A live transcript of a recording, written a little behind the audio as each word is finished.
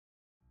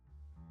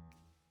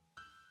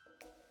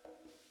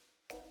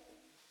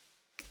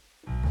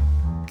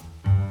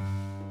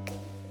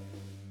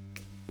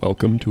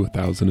Welcome to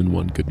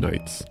 1001 Good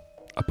Nights,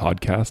 a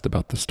podcast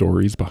about the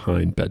stories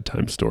behind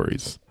bedtime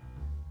stories.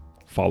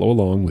 Follow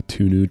along with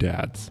two new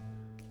dads,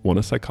 one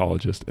a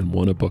psychologist and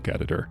one a book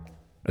editor,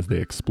 as they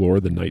explore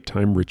the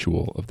nighttime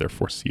ritual of their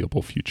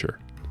foreseeable future.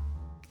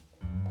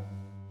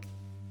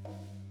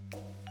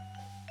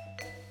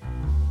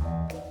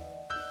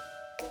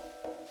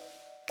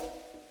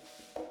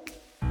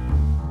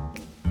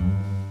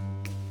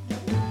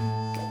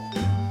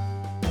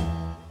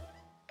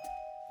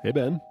 Hey,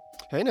 Ben.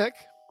 Hey, Nick.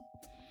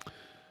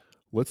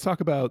 Let's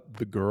talk about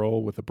The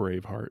Girl with a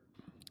Brave Heart.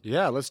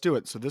 Yeah, let's do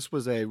it. So this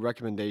was a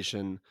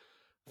recommendation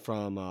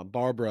from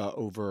Barbara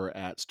over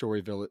at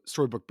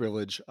Storybook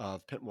Village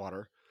of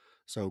Pentwater.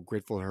 So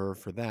grateful to her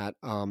for that.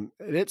 And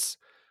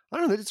I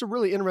don't know, it's a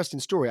really interesting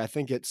story. I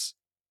think it's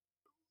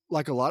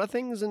like a lot of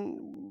things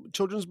in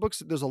children's books.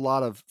 There's a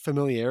lot of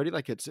familiarity.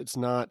 Like it's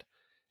not,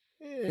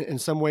 in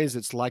some ways,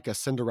 it's like a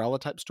Cinderella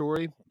type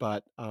story,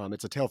 but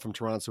it's a tale from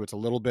Toronto, so it's a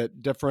little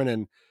bit different.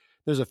 And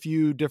there's a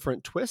few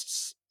different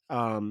twists.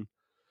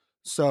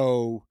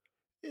 So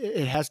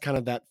it has kind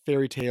of that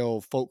fairy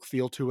tale folk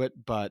feel to it,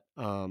 but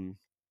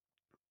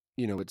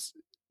it's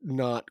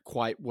not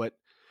quite what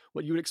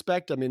you would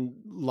expect. I mean,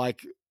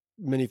 like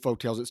many folk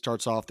tales, it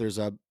starts off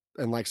and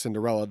like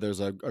Cinderella,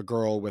 there's a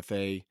girl with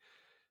a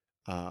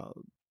uh,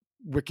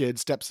 wicked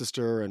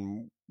stepsister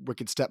and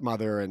wicked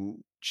stepmother,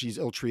 and she's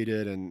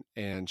ill-treated,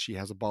 and she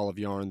has a ball of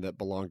yarn that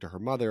belonged to her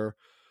mother,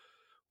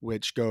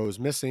 which goes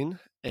missing,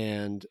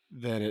 and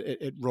then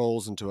it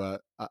rolls into a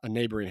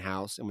neighboring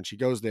house. And when she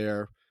goes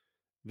there,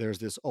 there's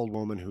this old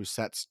woman who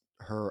sets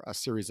her a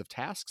series of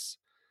tasks.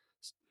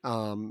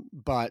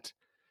 But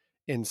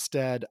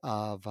instead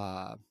of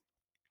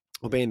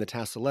obeying the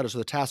tasks of the letter, so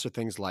the tasks are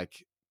things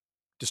like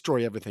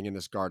destroy everything in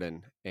this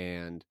garden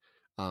and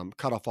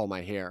cut off all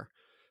my hair.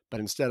 But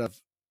instead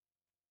of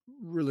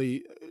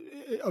really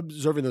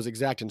observing those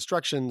exact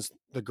instructions,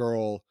 the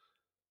girl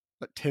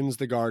tends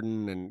the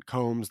garden and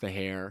combs the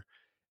hair.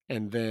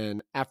 And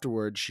then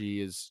afterwards,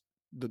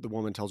 the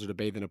woman tells her to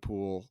bathe in a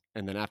pool.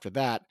 And then after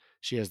that,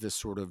 she has this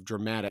sort of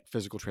dramatic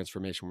physical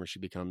transformation where she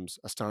becomes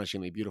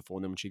astonishingly beautiful.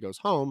 And then when she goes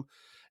home,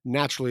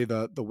 naturally,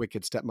 the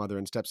wicked stepmother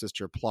and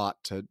stepsister plot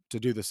to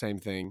do the same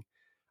thing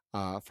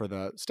for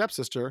the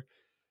stepsister.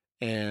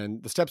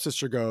 And the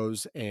stepsister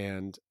goes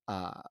and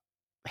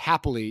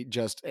happily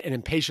and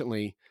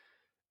impatiently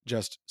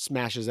just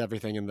smashes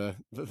everything in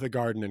the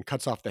garden and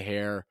cuts off the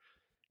hair,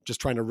 just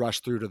trying to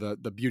rush through to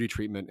the beauty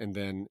treatment, and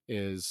then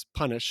is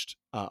punished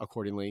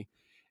accordingly,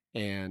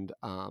 and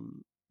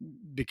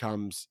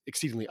becomes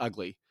exceedingly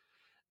ugly.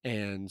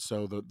 And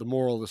so the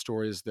moral of the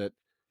story is that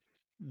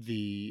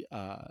the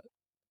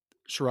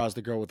Shiraz,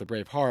 the girl with the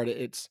brave heart,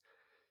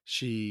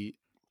 she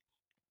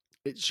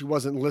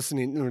wasn't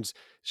listening.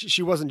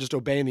 She wasn't just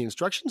obeying the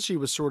instructions. She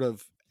was sort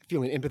of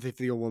feeling empathy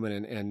for the old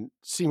woman and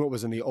seeing what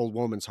was in the old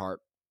woman's heart.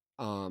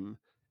 And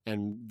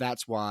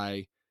that's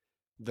why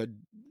the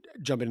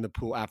jumping in the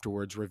pool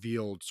afterwards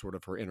revealed sort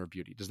of her inner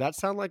beauty. Does that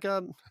sound like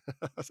a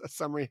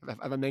summary?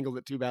 Have I mangled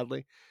it too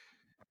badly?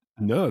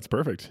 No, it's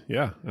perfect.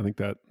 Yeah, I think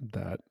that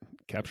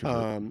captures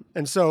it.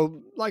 And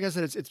so, like I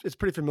said, it's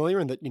pretty familiar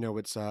in that,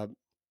 it's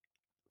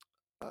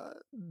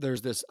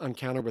there's this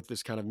encounter with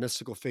this kind of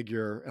mystical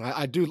figure. And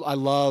I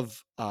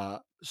love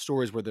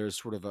stories where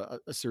there's sort of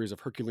a series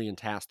of Herculean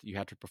tasks that you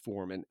have to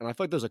perform. And I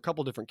feel like there's a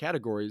couple different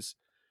categories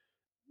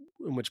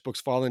in which books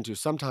fall into.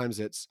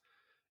 Sometimes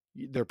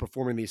they're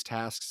performing these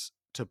tasks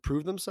to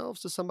prove themselves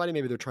to somebody.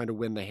 Maybe they're trying to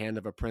win the hand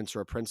of a prince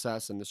or a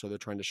princess, and so they're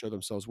trying to show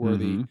themselves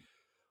worthy. Mm-hmm.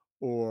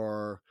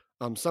 Or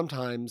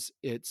sometimes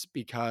it's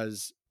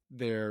because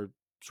they're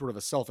sort of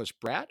a selfish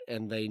brat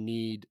and they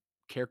need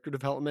character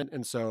development.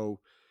 And so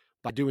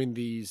by doing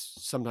these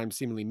sometimes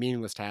seemingly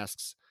meaningless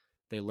tasks,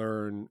 they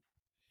learn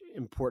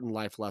important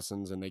life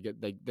lessons, and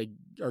they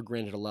are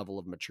granted a level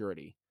of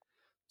maturity.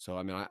 So,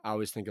 I mean, I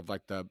always think of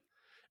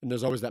and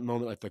there's always that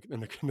moment, like in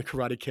the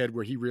Karate Kid,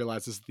 where he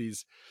realizes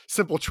these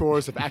simple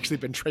chores have actually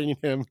been training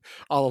him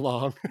all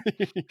along,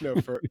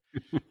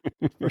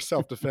 for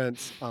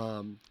self-defense.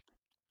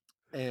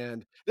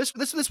 And this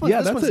one's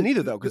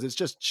neither, though, because it's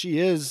just she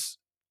is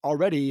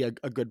already a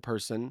good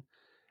person,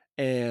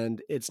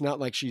 and it's not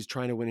like she's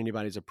trying to win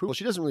anybody's approval.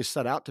 She doesn't really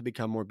set out to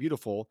become more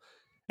beautiful,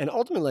 and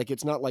ultimately, like,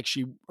 it's not like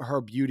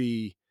her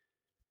beauty.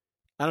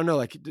 I don't know.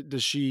 Like,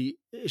 is she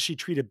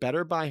treated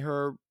better by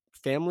her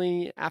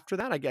family after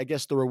that? I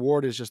guess the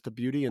reward is just the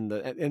beauty and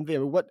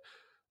what,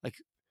 like,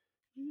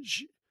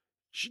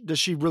 does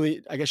she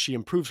really? I guess she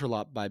improves her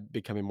lot by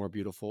becoming more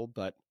beautiful.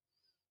 But,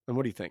 and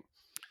what do you think?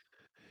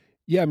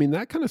 Yeah, I mean,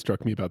 that kind of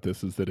struck me about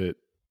this is that it,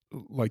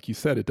 like you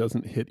said, it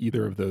doesn't hit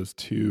either of those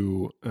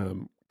two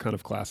kind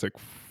of classic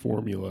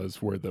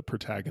formulas where the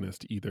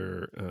protagonist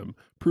either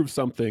proves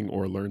something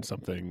or learns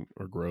something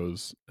or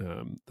grows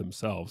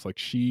themselves. Like,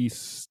 she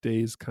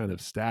stays kind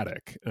of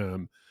static.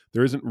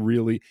 There isn't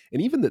really,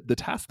 and even the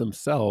tasks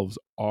themselves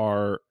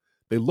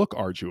they look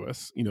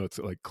arduous. It's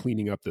like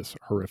cleaning up this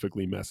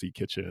horrifically messy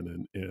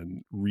kitchen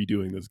and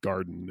redoing this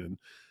garden.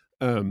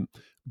 Um,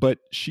 but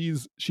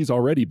she's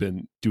already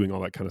been doing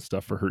all that kind of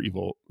stuff for her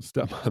evil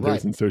stepmothers,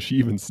 Right. and so she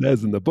even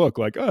says in the book,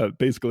 like,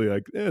 basically,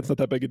 like, it's not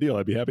that big a deal.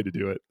 I'd be happy to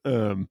do it.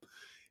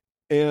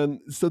 And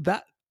so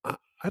that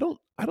I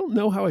don't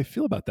know how I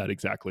feel about that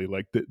exactly.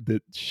 Like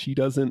that she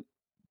doesn't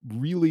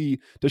really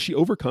does she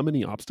overcome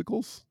any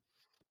obstacles?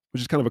 Which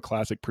is kind of a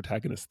classic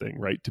protagonist thing,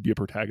 right? To be a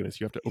protagonist,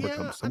 you have to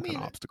overcome Yeah, I some kind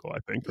of mean, obstacle, I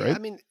think, yeah, right? I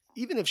mean,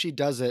 even if she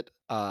does it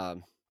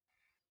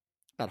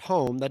at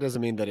home, that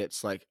doesn't mean that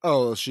it's like,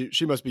 oh,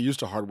 she must be used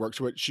to hard work.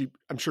 So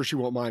I'm sure she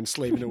won't mind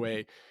slaving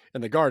away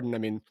in the garden. I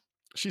mean,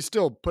 she's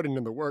still putting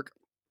in the work,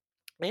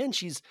 and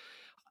she's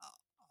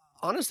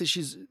honestly,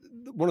 she's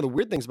one of the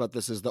weird things about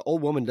this is the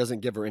old woman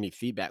doesn't give her any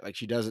feedback. Like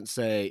she doesn't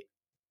say,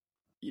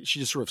 she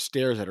just sort of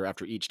stares at her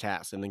after each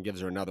task and then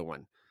gives her another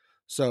one.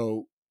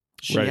 So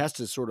she Right. has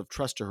to sort of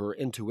trust to her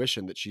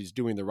intuition that she's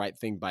doing the right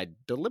thing by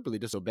deliberately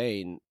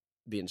disobeying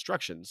the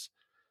instructions.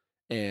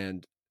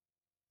 And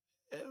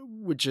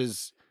which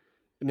is,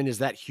 I mean, is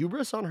that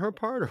hubris on her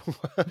part or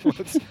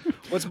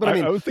but I I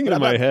mean, was thinking but,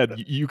 in my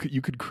head, you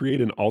could create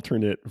an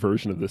alternate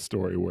version of this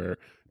story where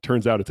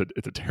turns out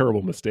it's a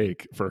terrible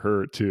mistake for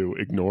her to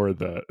ignore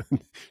the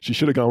she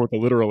should have gone with the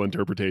literal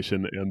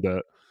interpretation and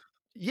the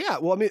yeah,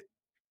 well, I mean,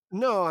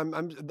 no,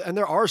 and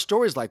there are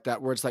stories like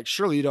that where it's like,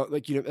 surely you don't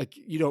like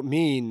you don't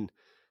mean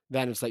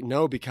that. And it's like,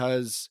 no,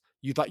 because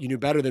you thought you knew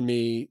better than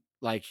me,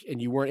 like,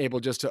 and you weren't able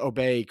just to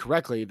obey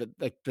correctly. That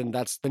like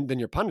then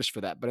you're punished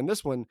for that. But in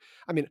this one,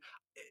 I mean,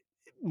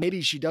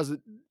 maybe she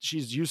doesn't.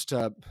 She's used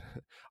to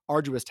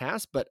arduous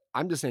tasks, but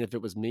I'm just saying if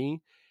it was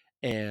me,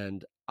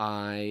 and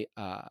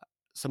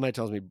somebody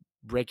tells me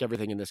break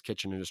everything in this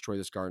kitchen and destroy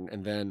this garden,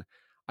 and then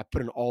I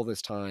put in all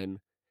this time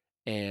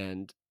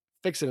and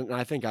fix it. And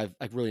I think I've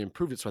really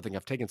improved it. So I think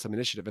I've taken some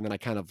initiative. And then I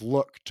kind of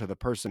look to the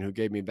person who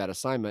gave me that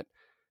assignment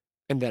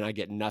and then I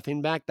get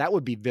nothing back. That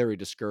would be very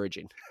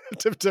discouraging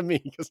to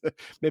me because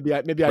maybe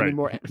I need right,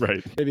 more,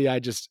 right. maybe I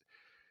just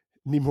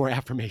need more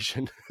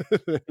affirmation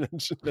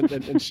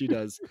than she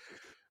does.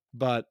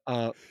 But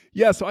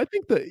Yeah, so I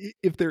think that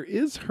if there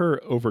is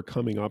her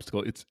overcoming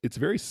obstacle, it's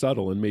very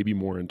subtle and maybe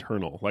more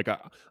internal. Like I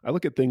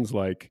look at things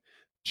like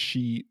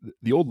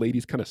the old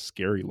lady's kind of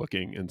scary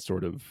looking and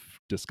sort of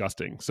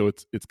disgusting. So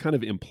it's kind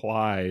of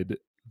implied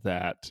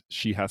that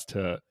she has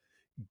to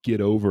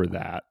get over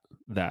that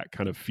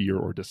kind of fear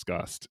or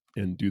disgust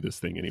and do this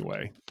thing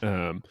anyway.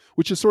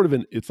 Which is sort of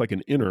it's like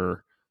an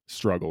inner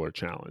struggle or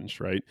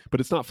challenge, right? But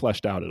it's not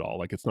fleshed out at all.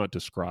 Like it's not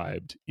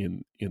described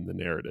in the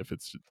narrative.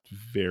 It's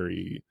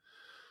very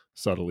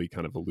subtly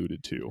kind of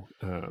alluded to.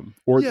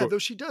 yeah, though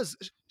she does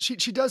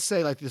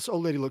say like this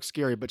old lady looks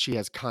scary, but she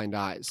has kind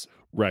eyes.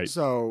 right,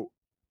 So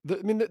I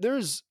mean,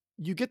 there's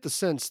you get the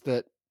sense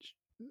that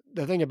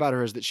the thing about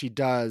her is that she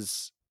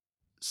does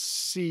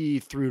see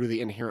through to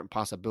the inherent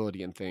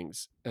possibility in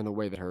things in a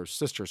way that her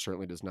sister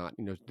certainly does not.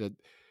 You know, that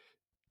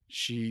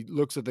she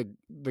looks at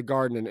the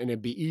garden and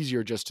it'd be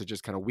easier just to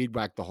just kind of weed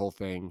whack the whole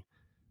thing.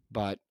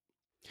 But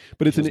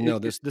but she it's says, no,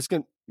 this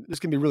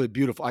can be really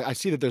beautiful. I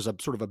see that there's a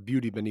sort of a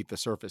beauty beneath the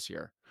surface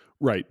here.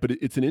 right, but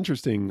it's an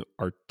interesting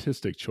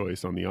artistic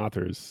choice on the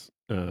authors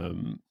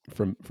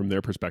from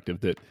their perspective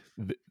that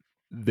th-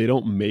 they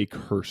don't make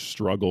her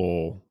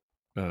struggle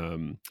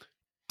um,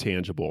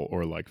 tangible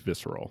or like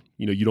visceral.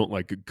 You know, you don't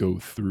like go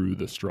through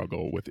the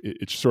struggle with it.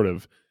 It's sort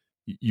of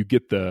you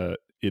get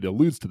it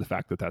alludes to the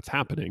fact that that's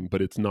happening,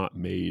 but it's not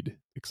made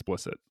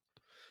explicit,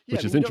 Yeah, I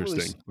which mean, is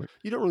interesting.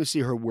 you don't really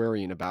see her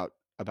worrying about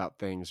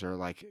things or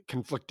like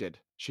conflicted.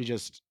 She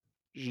just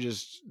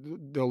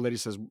the old lady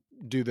says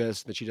do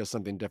this, then she does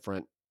something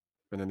different,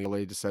 and then the old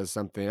lady just says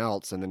something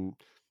else, and then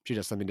she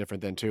does something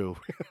different then too.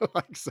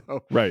 Like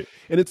so, Right.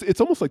 And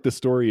it's almost like the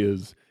story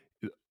is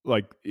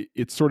like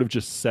it's sort of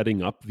just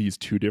setting up these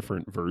two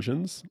different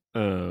versions.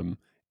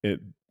 It,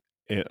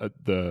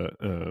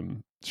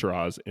 the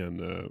Shiraz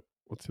and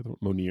what's the other one?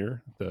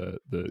 Monir, the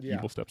yeah,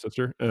 evil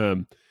stepsister,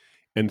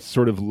 and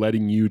sort of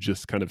letting you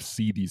just kind of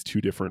see these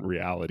two different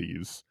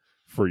realities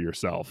for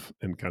yourself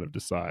and kind of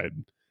decide.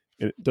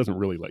 And it doesn't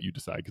really let you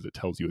decide because it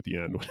tells you at the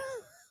end,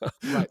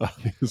 right.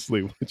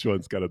 obviously, which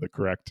one's kind of the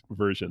correct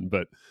version.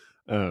 But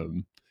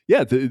um,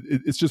 yeah,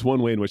 it's just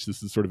one way in which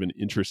this is sort of an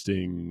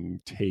interesting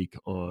take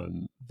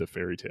on the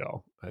fairy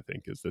tale. I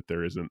think is that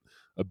there isn't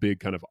a big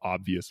kind of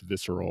obvious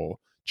visceral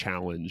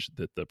challenge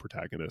that the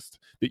protagonist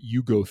that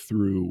you go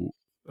through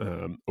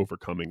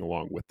overcoming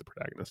along with the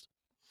protagonist.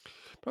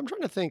 But I'm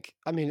trying to think.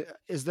 I mean,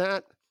 is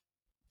that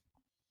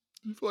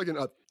you feel like in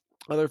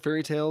other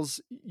fairy tales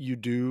you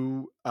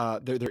do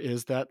there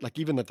is that like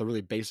even that the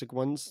really basic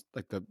ones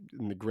like the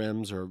in the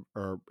Grimms or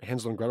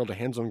Hansel and Gretel. Do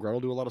Hansel and Gretel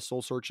do a lot of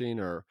soul searching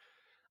or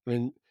I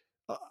mean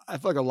I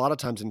feel like a lot of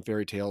times in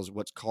fairy tales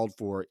what's called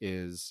for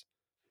is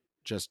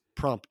just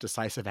prompt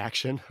decisive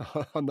action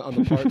on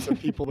the parts of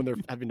people when they're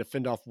having to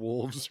fend off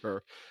wolves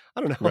or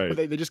I don't know Right.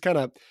 they just kind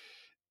of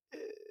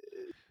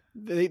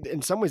they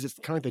in some ways it's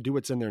kind of like they do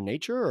what's in their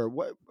nature or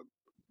what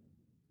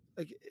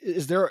like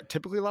is there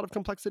typically a lot of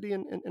complexity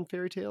in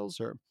fairy tales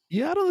or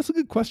Yeah, I don't know. That's a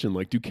good question.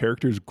 Like, do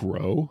characters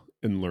grow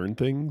and learn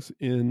things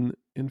in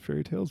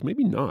fairy tales?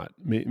 Maybe not.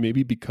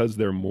 Maybe because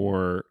they're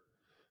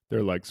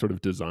like sort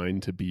of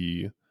designed to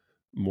be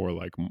more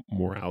like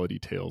morality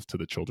tales to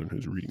the children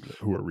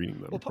who are Well,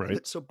 reading well, them, part of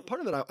right? it. So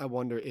part of it, I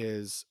wonder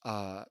is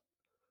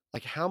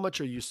like how much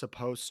are you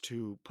supposed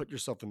to put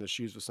yourself in the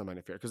shoes of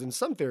somebody fair? Because in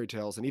some fairy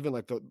tales, and even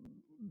like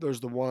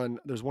there's one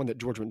that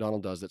George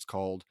MacDonald does that's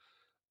called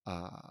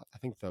I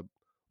think the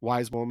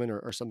Wise Woman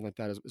or something like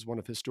that is one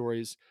of his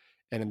stories,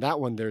 and in that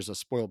one there's a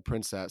spoiled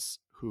princess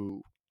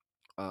who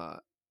uh,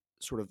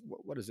 sort of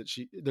what is it?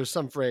 She there's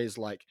some phrase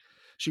like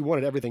she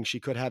wanted everything she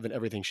could have and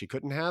everything she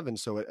couldn't have, and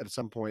so at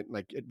some point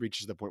like it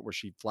reaches the point where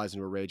she flies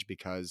into a rage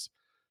because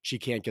she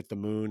can't get the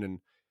moon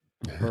and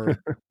her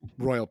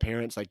royal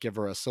parents like give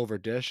her a silver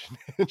dish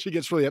and she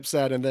gets really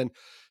upset and then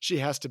she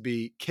has to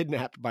be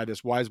kidnapped by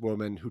this wise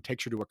woman who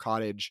takes her to a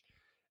cottage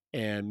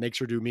and makes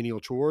her do menial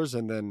chores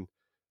and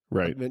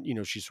Right.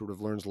 she sort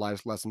of learns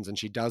life lessons and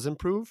she does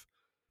improve.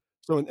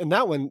 So in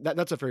that one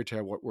that's a fairy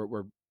tale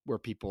where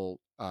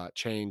people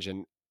change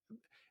and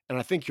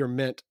I think you're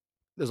meant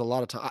there's a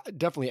lot of time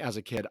definitely as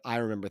a kid I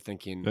remember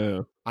thinking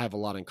Yeah. I have a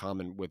lot in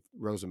common with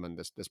Rosamund,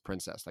 this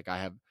princess. Like I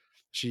have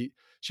she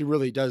she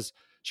really does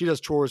she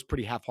does chores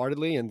pretty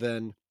half-heartedly and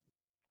then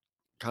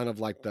kind of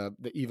like the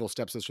evil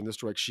stepsister in this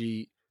story,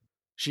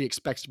 she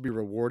expects to be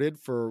rewarded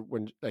for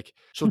when like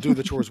she'll do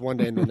the chores one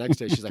day and the next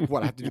day she's like,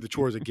 "What? I have to do the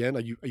chores again?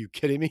 Are you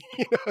kidding me?"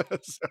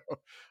 So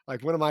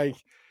like, what am I?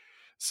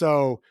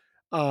 So,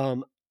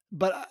 um,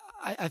 but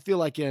I feel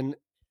like in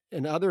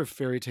other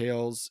fairy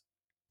tales,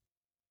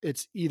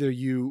 it's either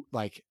you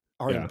like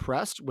are Yeah.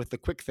 impressed with the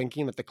quick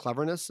thinking, with the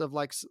cleverness of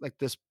like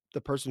this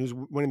the person who's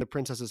winning the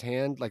princess's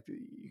hand, like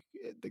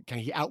kind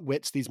of he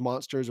outwits these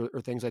monsters or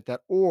things like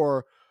that,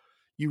 or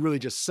you really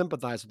just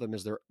sympathize with them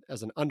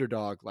as an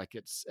underdog. Like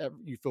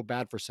you feel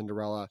bad for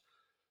Cinderella.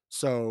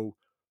 So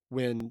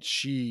when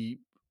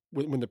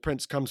when the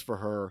prince comes for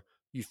her,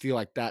 you feel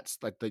like that's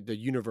like the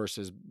universe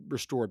is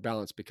restored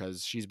balance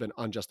because she's been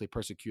unjustly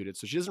persecuted.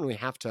 So she doesn't really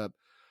have to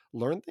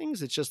learn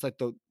things. It's just like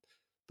the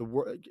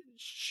word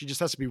she just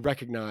has to be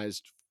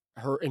recognized.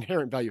 Her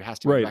inherent value has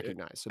to be Right.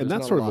 recognized. So And there's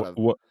that's not a sort of lot of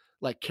what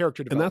like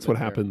character and that's what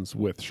development there. happens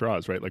with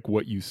Shraz, right? Like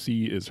what you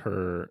see is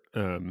her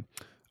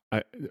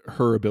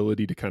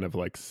ability to kind of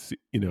like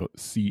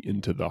see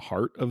into the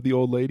heart of the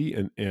old lady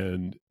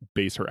and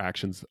base her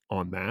actions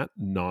on that,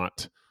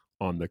 not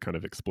on the kind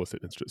of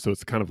explicit instrument. So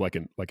it's kind of like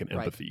an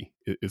Right. empathy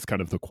is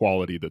kind of the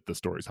quality that the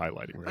story's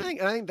highlighting, right?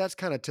 I think that's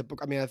kind of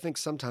typical. I mean, I think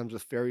sometimes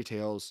with fairy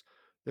tales,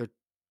 there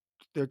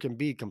there can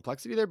be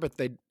complexity there, but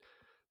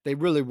they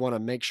really want to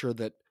make sure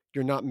that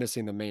you're not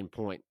missing the main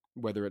point,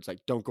 whether it's like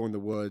don't go in the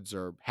woods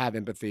or have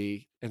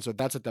empathy. And so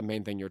that's like the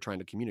main thing you're trying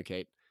to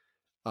communicate.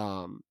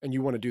 And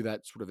you want to do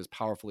that sort of as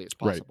powerfully as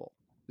Right. possible.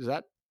 Does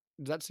that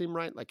does that seem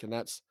right? Like, and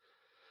that's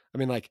I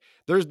mean, like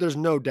there's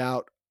no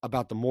doubt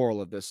about the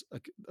moral of this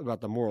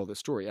about the moral of this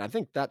story. And I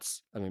think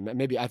that's I mean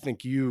maybe I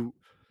think you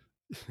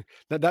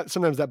that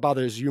sometimes that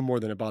bothers you more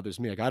than it bothers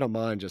me. Like I don't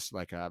mind just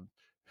like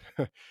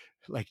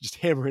like just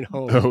hammering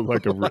home Oh,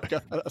 like a like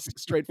a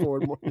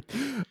straightforward more.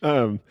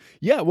 um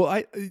yeah, well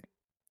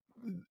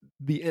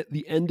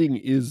the ending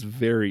is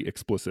very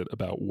explicit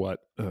about what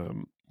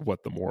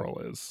the moral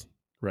is,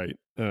 right?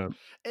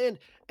 And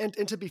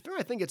and to be fair,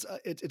 I think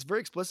it's very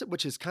explicit,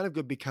 which is kind of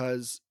good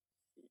because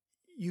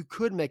you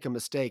could make a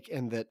mistake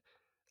in that,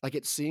 like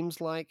it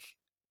seems like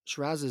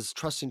Shiraz is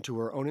trusting to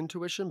her own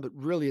intuition, but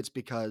really it's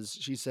because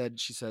she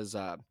says,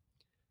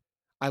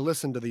 "I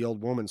listened to the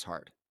old woman's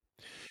heart,"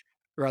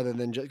 rather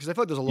than just because I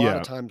feel like there's a lot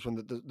of Yeah, times when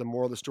the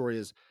moral of the story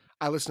is,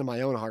 "I listen to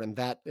my own heart," and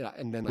that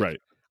and then like right.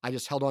 I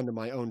just held on to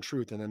my own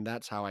truth, and then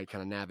that's how I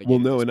kind of Well, navigated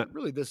no, this. and But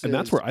really, this and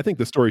that's is where I think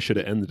the story should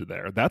have the ended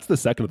there. That's the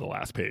second to the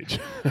last page,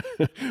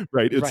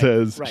 right? It right,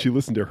 says right, she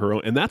listened to her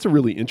own, and that's a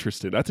really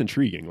interesting. That's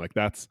intriguing. Like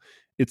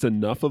it's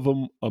enough of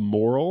a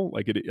moral.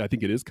 Like I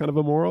think it is kind of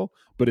a moral,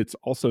 but it's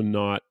also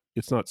not.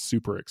 It's not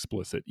super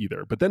explicit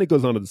either. But then it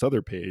goes on to this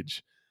other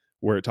page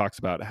where it talks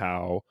about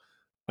how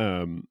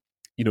um,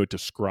 it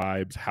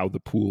describes how the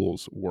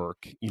pools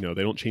work. They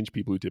don't change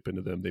people who dip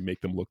into them. They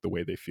make them look the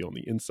way they feel on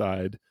the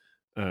inside.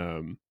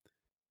 Um,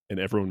 and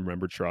everyone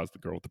remembered Shiraz, the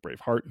girl with the brave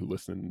heart, who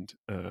listened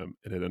and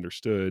had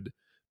understood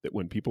that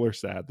when people are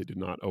sad, they do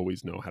not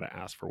always know how to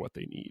ask for what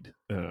they need.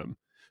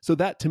 So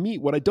that to me,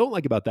 what I don't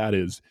like about that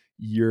is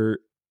you're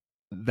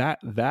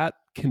that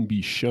can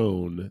be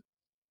shown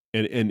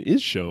and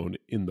is shown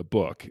in the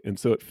book, and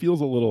so it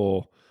feels a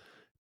little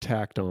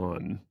tacked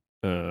on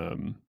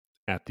um,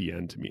 at the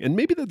end to me. And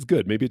maybe that's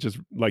good. Maybe it just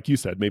like you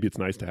said, maybe it's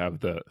nice to have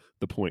the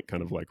point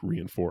kind of like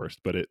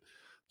reinforced, but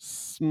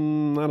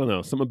I don't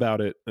know, something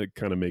about it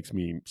kind of makes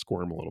me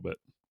squirm a little bit.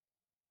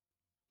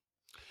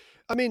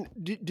 I mean,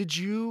 did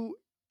you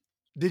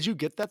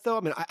get that though?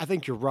 I mean, I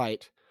think you're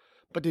right,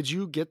 but did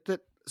you get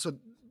that? So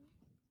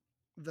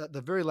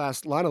the very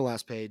last line on the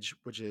last page,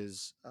 which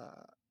is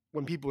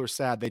when people are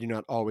sad, they do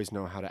not always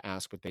know how to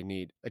ask what they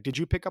need. Like, did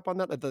you pick up on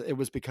that? That it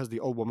was because the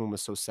old woman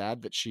was so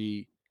sad that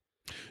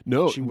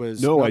No, she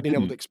was no, I not being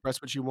able to didn't.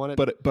 express what she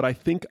wanted. But I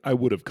think I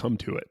would have come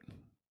to it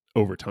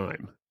over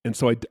time. And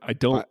so By I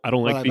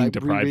don't like by being like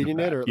deprived of rereading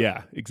it that. or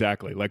Yeah,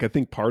 exactly. Like I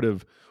think part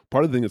of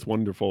the thing that's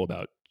wonderful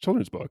about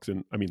children's books,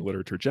 and I mean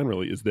literature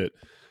generally, is that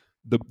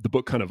the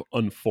book kind of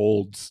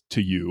unfolds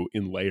to you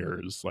in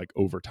layers, like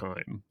over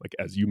time, like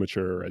as you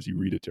mature, as you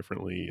read it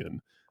differently.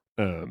 And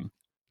um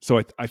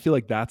so I feel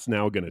like that's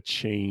now going to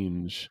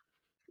change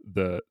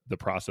the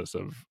process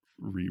of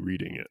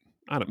rereading it.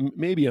 I don't,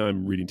 maybe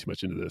I'm reading too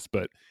much into this,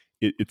 but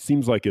it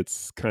seems like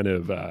it's kind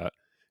of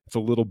it's a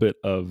little bit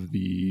of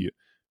the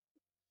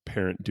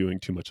parent doing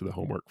too much of the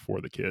homework for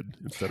the kid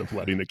instead of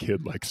letting the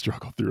kid like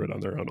struggle through it on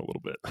their own a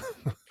little bit.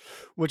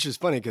 which is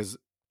funny because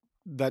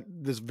that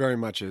this very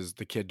much is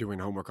the kid doing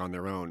homework on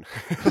their own,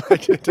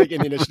 like taking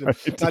the initiative,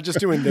 Right. not just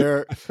doing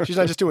their. She's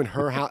not just doing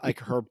her house, like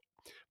her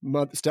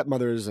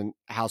stepmother's and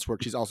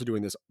housework. She's also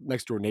doing this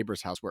next door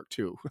neighbor's housework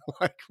too,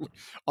 like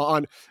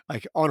on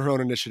on her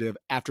own initiative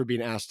after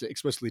being asked to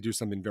explicitly do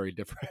something very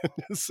different.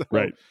 So,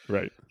 Right,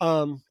 right.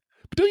 um,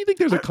 But don't you think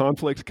there's a I,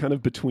 conflict kind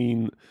of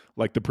between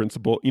like the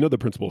principle, the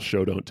principle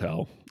show don't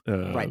tell,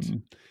 right.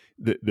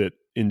 that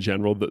in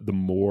general, the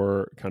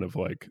more kind of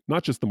like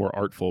not just the more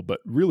artful, but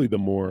really the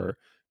more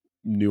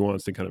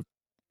nuanced and kind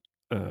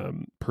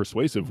of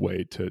persuasive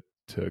way to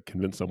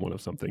convince someone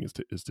of something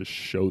is to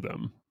show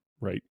them,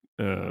 right?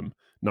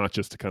 Not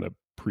just to kind of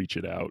preach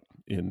it out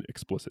in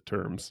explicit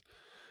terms.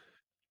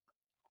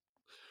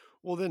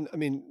 Well, then, I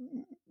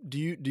mean, do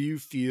you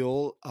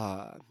feel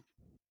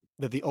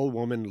that the old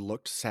woman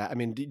looked sad? I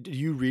mean, do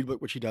you read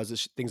what she does?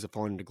 Is things have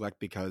fallen into neglect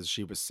because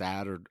she was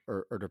sad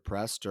or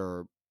depressed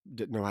or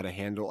didn't know how to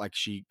handle, like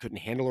she couldn't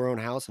handle her own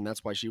house, and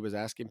that's why she was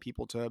asking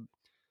people to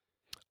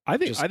I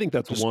just think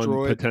that's one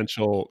destroy.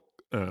 potential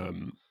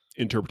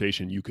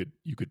interpretation you could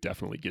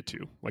definitely get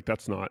to. Like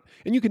that's not,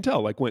 and you can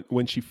tell like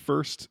when she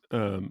first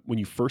when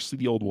you first see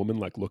the old woman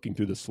like looking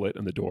through the slit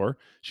in the door,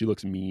 she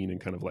looks mean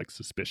and kind of like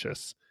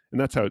suspicious,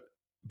 and that's how.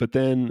 But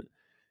then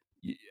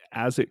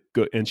as it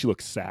go, and she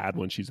looks sad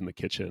when she's in the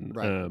kitchen.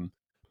 Right,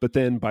 But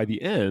then by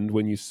the end,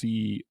 when you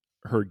see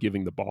her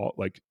giving the ball,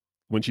 like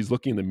when she's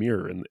looking in the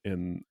mirror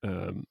and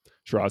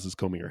Shiraz is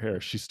combing her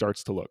hair, she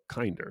starts to look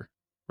kinder,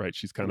 right?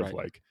 She's kind of right.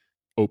 like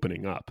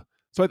opening up.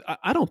 So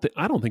I don't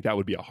think that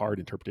would be a hard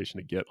interpretation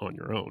to get on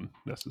your own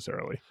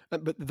necessarily.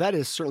 But that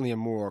is certainly a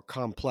more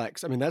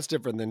complex. I mean, that's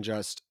different than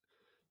just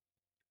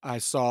I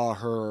saw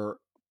her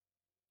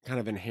kind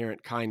of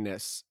inherent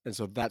kindness, and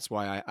so that's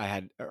why I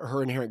had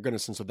her inherent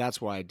goodness, and so that's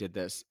why I did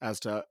this. As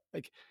to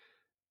like,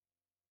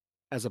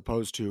 as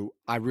opposed to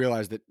I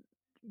realized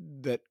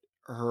that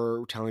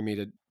her telling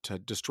me to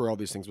destroy all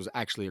these things was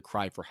actually a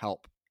cry for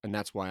help, and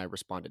that's why I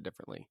responded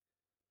differently.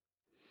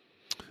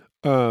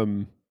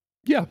 Um,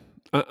 yeah,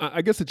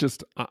 I guess it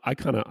just I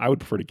kind of I would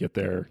prefer to get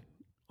there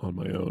on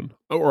my own,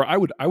 or I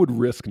would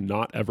risk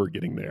not ever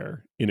getting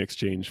there in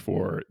exchange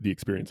for the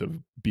experience of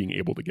being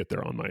able to get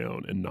there on my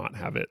own and not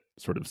have it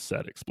sort of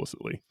said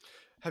explicitly.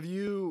 Have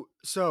you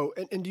so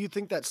and do you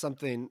think that's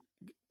something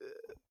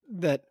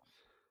that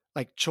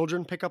like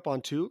children pick up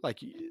on too? Like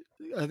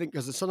I think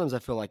because sometimes I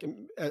feel like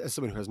as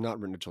someone who has not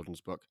written a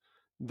children's book,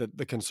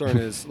 the concern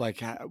is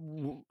like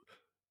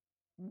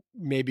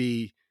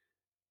maybe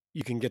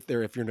you can get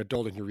there if you're an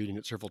adult and you're reading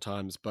it several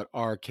times, but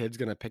are kids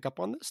going to pick up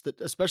on this? That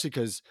especially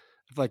because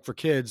like for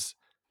kids,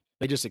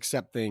 they just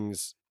accept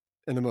things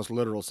in the most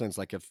literal sense.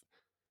 Like if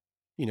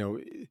you know,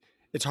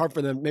 it's hard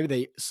for them. Maybe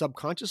they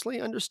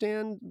subconsciously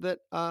understand that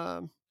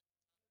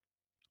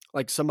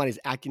like somebody's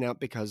acting out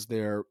because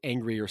they're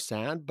angry or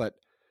sad, but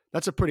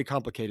that's a pretty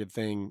complicated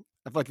thing.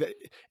 I feel like that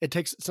it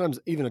takes sometimes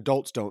even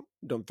adults don't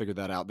figure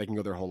that out. They can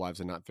go their whole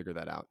lives and not figure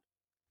that out.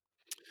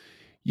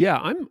 Yeah,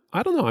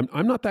 I don't know.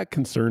 I'm not that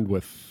concerned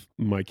with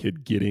my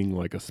kid getting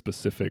like a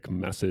specific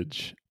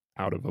message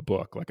out of a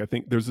book. Like I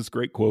think there's this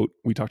great quote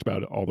we talked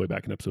about it all the way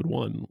back in episode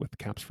 1 with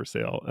Caps for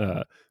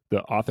Sale.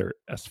 The author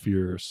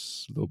Esfir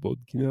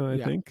Slobodkina, I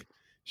Yeah. think,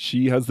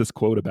 she has this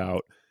quote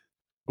about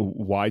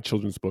why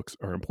children's books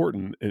are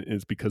important, and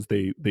is because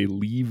they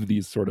leave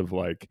these sort of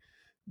like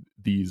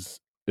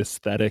these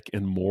aesthetic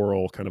and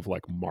moral kind of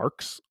like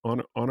marks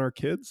on our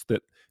kids,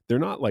 that they're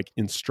not like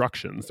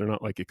instructions, they're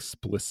not like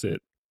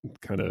explicit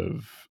kind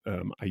of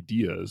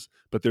ideas,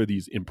 but they're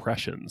these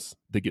impressions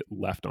that get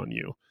left on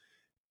you,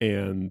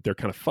 and they're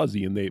kind of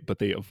fuzzy, and they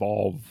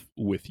evolve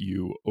with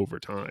you over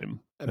time.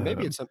 And And I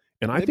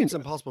maybe think it's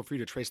impossible for you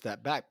to trace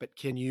that back, but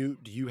do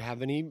you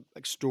have any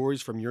like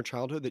stories from your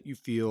childhood that you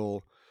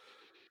feel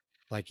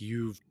like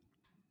you've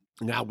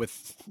now with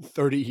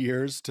 30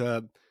 years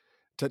to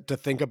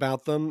think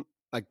about them,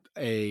 like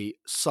a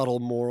subtle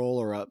moral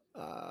or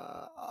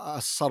a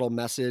subtle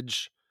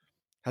message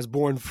has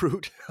borne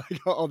fruit like,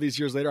 all these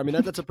years later? I mean,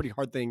 that's a pretty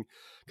hard thing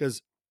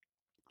because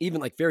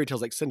even like fairy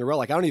tales like Cinderella,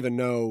 like I don't even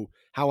know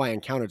how I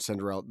encountered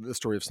Cinderella, the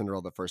story of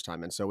Cinderella the first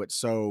time, and so it's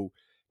so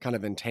kind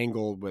of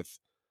entangled with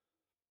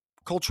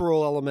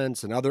cultural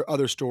elements and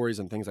other stories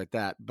and things like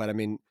that. But I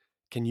mean,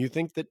 can you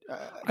think that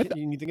I th-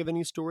 can you think of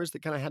any stories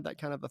that kind of had that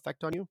kind of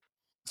effect on you?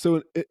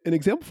 so an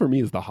example for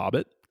me is The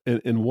Hobbit,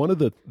 and one of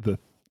the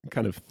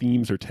kind of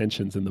themes or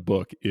tensions in the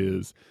book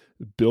is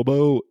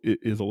Bilbo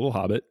is a little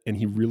hobbit, and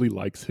he really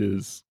likes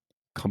his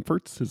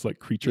comforts, his like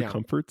creature Yeah.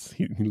 comforts.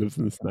 He lives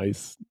in this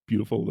nice,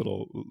 beautiful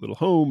little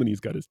home, and he's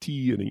got his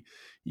tea, and he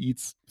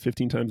eats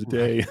 15 times a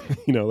Right.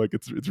 day. Like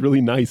it's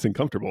really nice and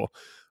comfortable.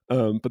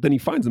 But then he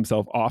finds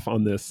himself off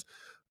on this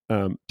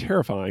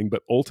terrifying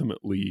but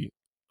ultimately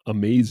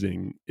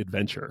amazing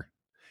adventure.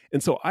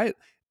 And so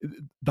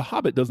the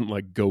Hobbit doesn't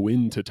like go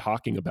into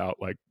talking about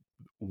like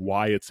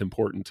why it's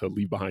important to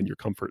leave behind your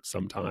comfort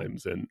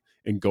sometimes and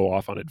go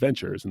off on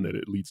adventures, and that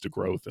it leads to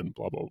growth and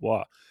blah blah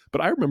blah.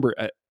 But I remember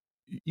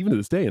even to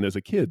this day and as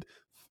a kid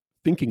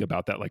thinking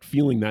about that, like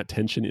feeling that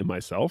tension in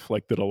myself,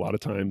 like that a lot of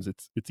times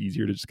it's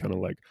easier to just kind of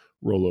like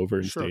roll over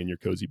and stay Sure. in your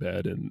cozy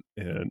bed,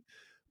 and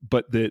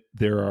but that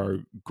there are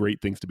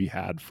great things to be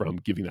had from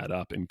giving that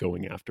up and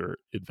going after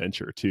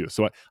adventure too.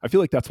 So I feel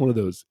like that's one of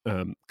those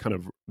kind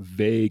of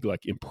vague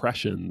like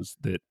impressions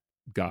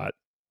got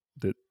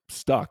that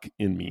stuck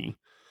in me,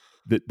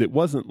 that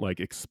wasn't like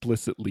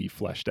explicitly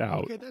fleshed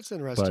out, Okay, that's but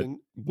interesting.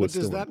 But was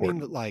does still that mean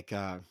important. that like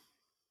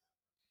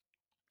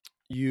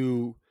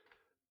you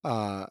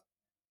uh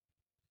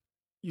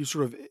you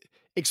sort of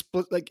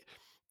like,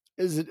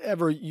 is it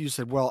ever you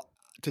said, well,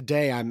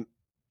 today I'm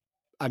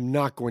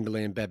not going to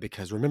lay in bed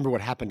because remember what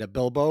happened to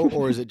Bilbo?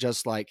 Or is it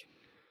just like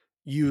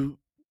you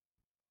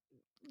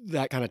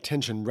that kind of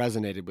tension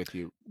resonated with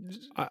you?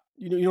 I,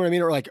 You know what I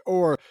mean? Or like,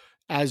 or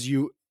as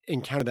you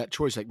encounter that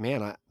choice, like,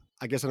 man,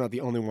 I guess I'm not the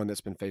only one that's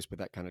been faced with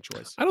that kind of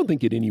choice. I don't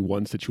think in any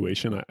one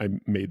situation I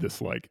made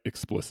this like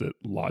explicit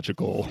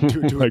logical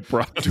Do it, like do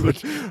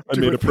process. it, I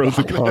do made it a for the pros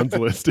and Hobbit. cons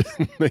list.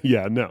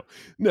 Yeah,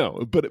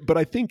 no. But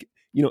I think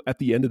at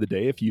the end of the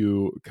day, if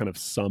you kind of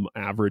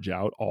average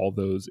out all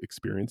those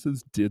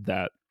experiences, did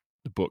that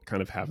the book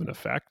kind of have an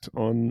effect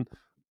on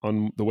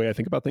the way I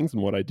think about things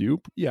and what I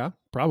do? Yeah,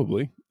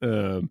 probably.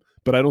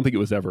 But I don't think it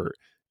was ever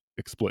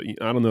explicit.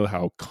 I don't know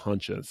how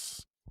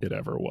conscious it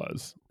ever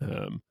was.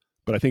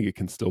 But I think it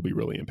can still be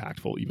really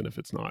impactful, even if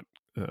it's not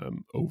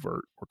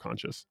overt or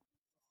conscious.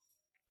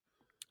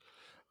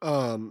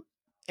 Um,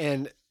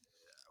 and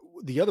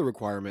the other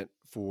requirement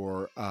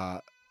for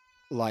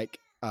like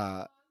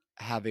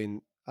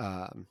having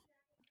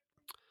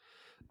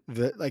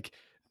the like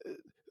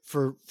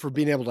for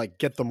being able to like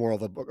get the moral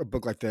of a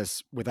book like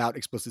this without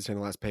explicitly saying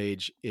the last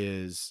page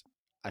is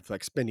I feel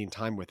like spending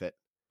time with it.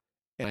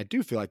 And I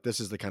do feel like this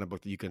is the kind of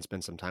book that you can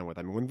spend some time with.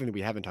 I mean, one thing that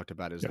we haven't talked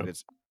about is Yeah. that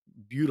it's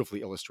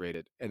beautifully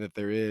illustrated and that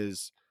there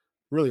is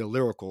really a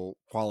lyrical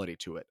quality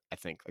to it. I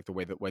think like the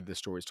way the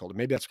story is told. And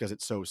maybe that's because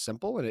it's so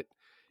simple and it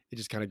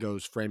just kind of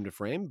goes frame to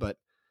frame. But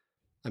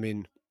I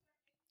mean,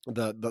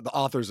 the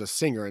author's a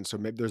singer, and so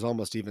maybe there's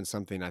almost even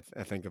something I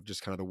think of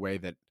just kind of the way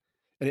that,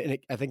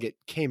 I think it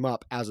came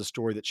up as a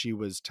story that she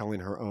was telling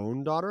her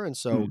own daughter, and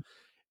so Mm.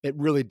 it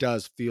really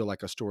does feel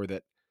like a story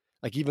that,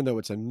 like even though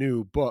it's a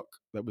new book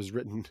that was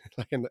written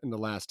like in the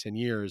last 10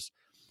 years,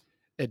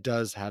 it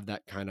does have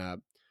that kind of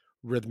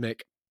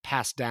rhythmic,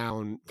 passed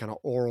down, kind of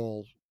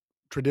oral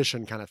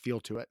tradition kind of feel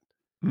to it.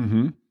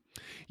 Hmm.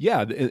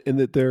 Yeah, and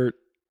that they're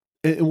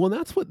and well,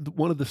 that's what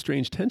one of the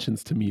strange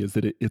tensions to me is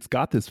that it's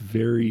got this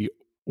very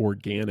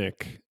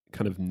organic,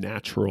 kind of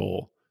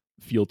natural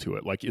feel to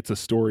it. Like it's a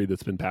story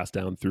that's been passed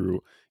down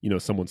through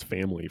someone's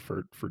family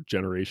for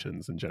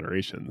generations and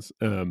generations.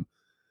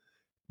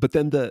 But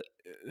then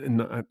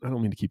and I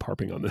don't mean to keep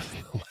harping on this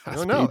the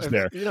No, last no, page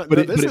there, no, but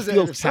no. it This is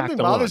feels if tacked something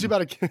bothers you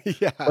on. about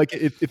it, yeah. Like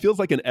it feels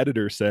like an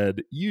editor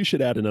said you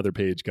should add another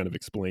page kind of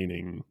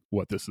explaining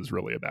what this is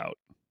really about.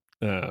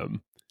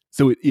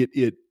 So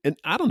and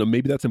I don't know,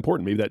 maybe that's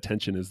important, maybe that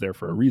tension is there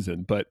for a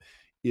reason, but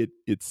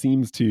it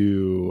seems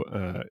to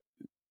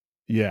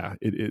yeah,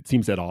 it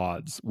seems at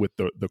odds with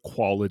the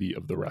quality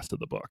of the rest of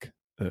the book.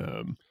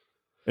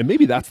 And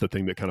maybe that's the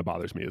thing that kind of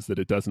bothers me, is that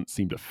it doesn't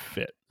seem to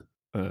fit.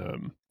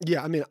 um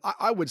Yeah, I mean,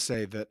 I would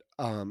say that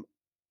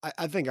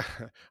I think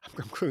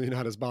I'm clearly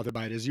not as bothered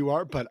by it as you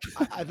are, but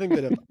I think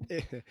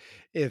that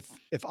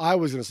if I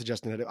was going to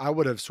suggest an edit, I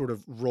would have sort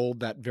of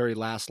rolled that very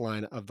last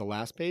line of the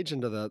last page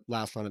into the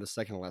last line of the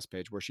second to last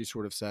page, where she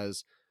sort of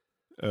says,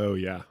 oh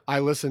yeah. "I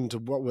listened to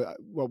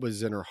what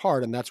was in her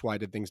heart, and that's why I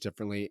did things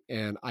differently,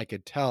 and I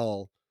could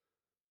tell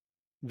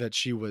that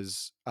she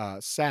was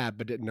sad,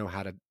 but didn't know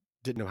how to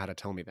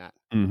tell me that."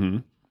 Hmm.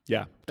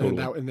 Yeah, And then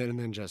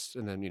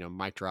totally.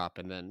 mic drop,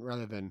 and then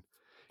rather than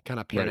kind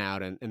of pan Right.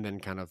 out and then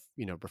kind of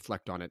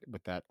reflect on it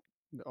with that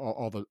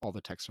all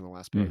the text on the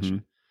last page. Hmm.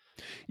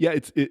 Yeah,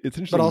 it's But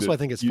interesting also that I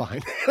think it's you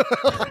fine.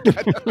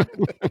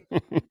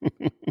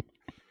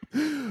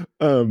 Like,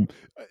 um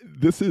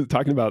this is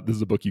talking about, this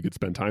is a book you could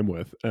spend time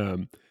with.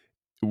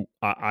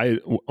 I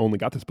only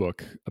got this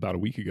book about a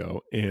week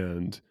ago,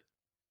 and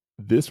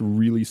this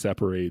really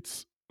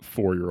separates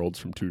 4-year-olds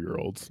from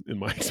 2-year-olds in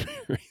my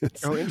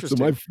experience. oh, So my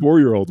interesting.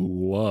 4-year-old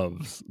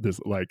loves this.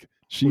 Like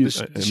Well,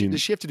 she, I mean,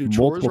 does she have to do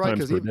chores multiple right?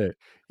 times Because per day.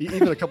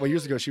 even a couple of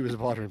years ago she was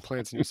watering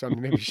plants, and so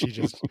maybe she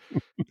just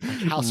like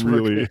housework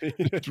Really, maybe.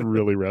 it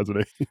really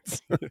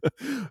resonates.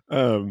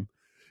 um,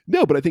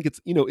 no, but I think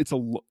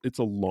it's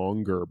a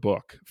longer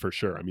book for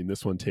sure. I mean,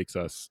 this one takes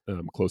us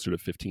closer to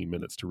 15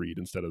 minutes to read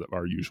instead of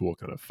our usual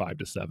kind of 5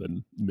 to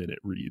 7 minute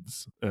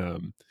reads.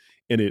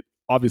 and it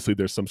obviously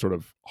there's some sort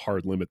of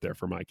hard limit there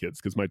for my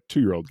kids because my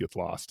 2-year-old gets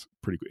lost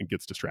pretty and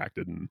gets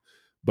distracted,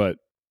 but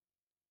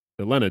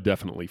Elena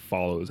definitely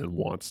follows and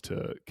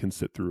can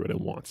sit through it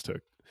and wants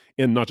to,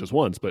 and not just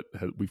once, but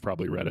we've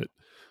probably read it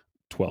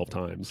 12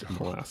 times in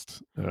the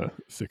last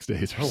 6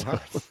 days or so.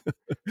 Wow.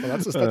 Well,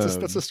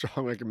 that's a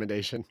strong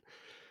recommendation.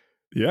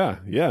 Yeah,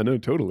 no,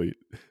 totally.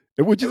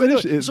 And would you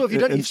finish? So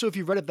if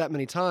you've read it that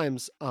many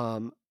times,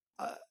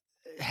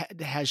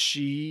 has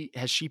she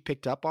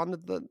picked up on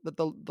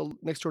the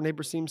next door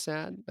neighbor seems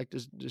sad? Like,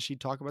 does she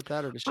talk about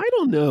that, or does she? I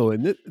don't know.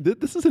 And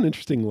this is an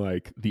interesting,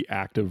 like, the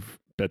act of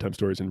bedtime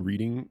stories and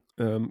reading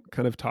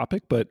kind of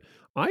topic. But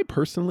I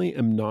personally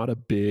am not a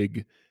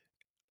big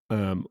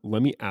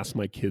let me ask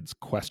my kids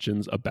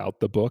questions about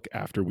the book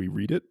after we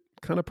read it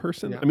kind of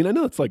person. Yeah. I mean, I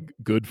know it's like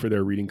good for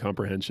their reading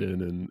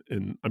comprehension,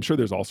 and I'm sure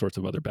there's all sorts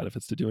of other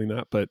benefits to doing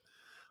that. But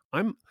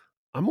I'm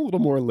a little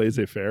more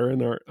laissez-faire,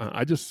 and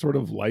I just sort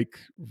of like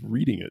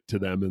reading it to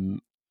them,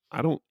 and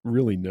I don't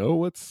really know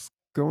what's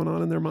going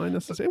on in their mind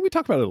necessarily. And we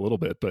talk about it a little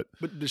bit, but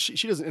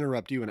she doesn't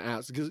interrupt you and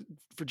ask, because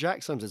for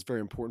Jack sometimes it's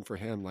very important for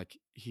him. Like,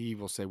 he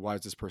will say, "Why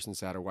is this person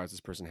sad?" or "Why is this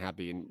person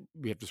happy?" And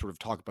we have to sort of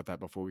talk about that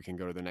before we can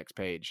go to the next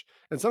page.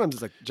 And sometimes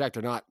it's like, Jack,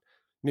 they're not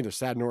neither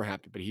sad nor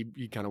happy, but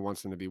he kind of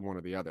wants them to be one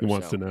or the other. He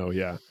wants to know.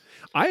 Yeah,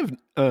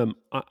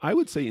 I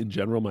would say in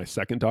general, my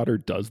second daughter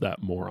does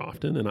that more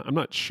often, and I'm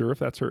not sure if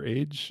that's her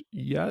age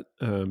yet.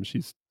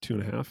 She's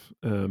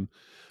 2.5.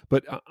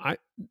 But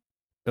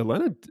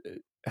Elena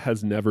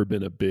has never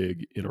been a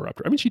big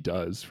interrupter. I mean, she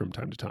does from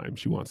time to time.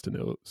 She wants to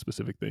know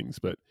specific things,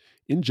 but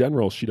in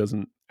general, she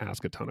doesn't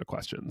ask a ton of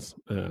questions.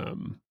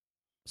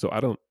 So I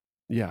don't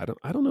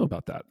know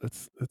about that.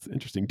 That's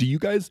interesting. Do you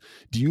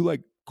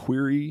like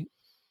query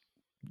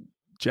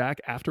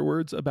Jack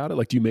afterwards about it?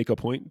 Like, do you make a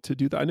point to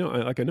do that? I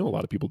know a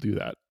lot of people do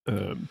that.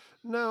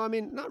 No, I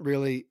mean, not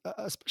really,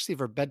 especially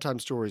for bedtime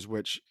stories,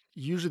 which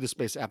usually the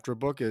space after a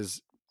book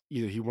is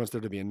either he wants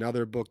there to be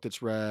another book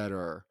that's read,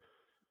 or,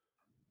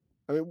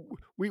 I mean,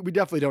 we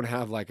definitely don't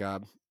have like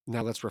a,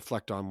 now let's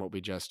reflect on what we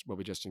just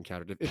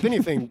encountered. If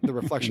anything, the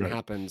reflection Right.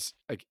 happens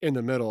like in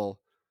the middle,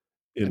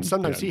 and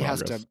sometimes he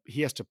has to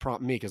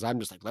prompt me, because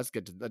I'm just like, let's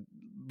get to that.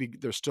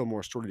 There's still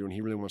more story to do, and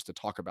he really wants to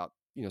talk about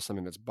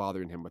something that's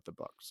bothering him with the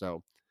book.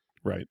 So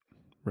right.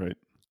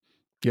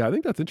 Yeah, I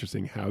think that's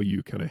interesting how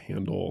you kind of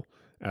handle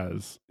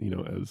as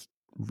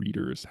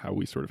readers, how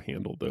we sort of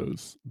handle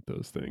those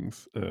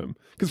things.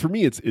 Because for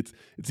me, it's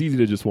easy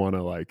to just want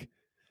to like.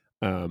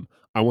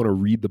 I want to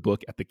read the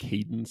book at the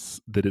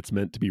cadence that it's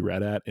meant to be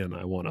read at, and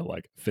I want to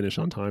like finish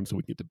on time so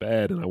we can get to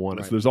bed. And I want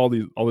to. Right. So there's all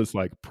this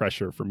like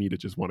pressure for me to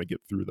just want to get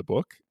through the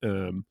book.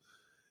 And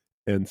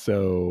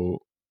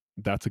so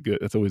that's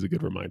always a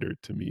good reminder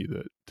to me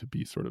that to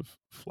be sort of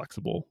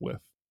flexible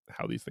with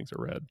how these things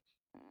are read.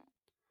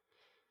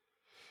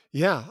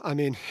 Yeah, I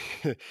mean,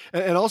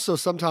 and also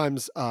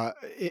sometimes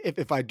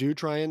if I do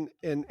try and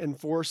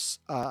enforce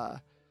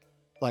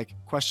like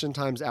question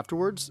times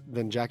afterwards,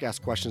 then Jack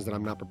asks questions that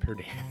I'm not prepared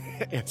to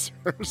answer.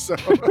 So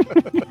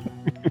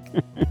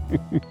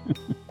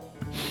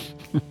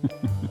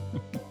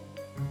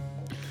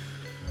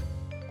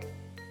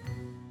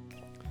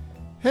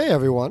hey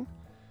everyone,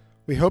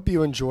 we hope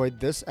you enjoyed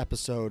this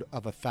episode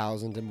of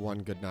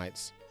 1001 Good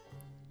Nights.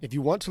 If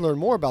you want to learn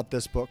more about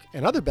this book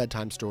and other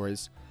bedtime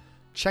stories,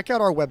 check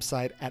out our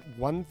website at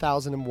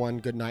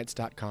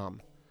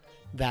 1001goodnights.com.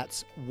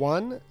 That's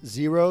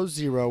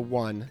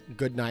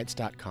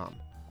 1001goodnights.com.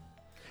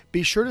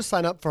 Be sure to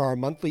sign up for our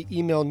monthly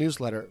email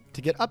newsletter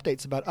to get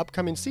updates about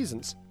upcoming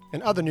seasons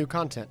and other new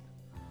content.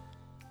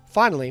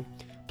 Finally,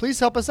 please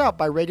help us out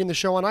by rating the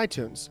show on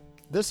iTunes.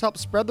 This helps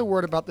spread the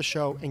word about the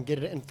show and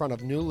get it in front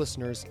of new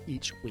listeners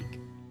each week.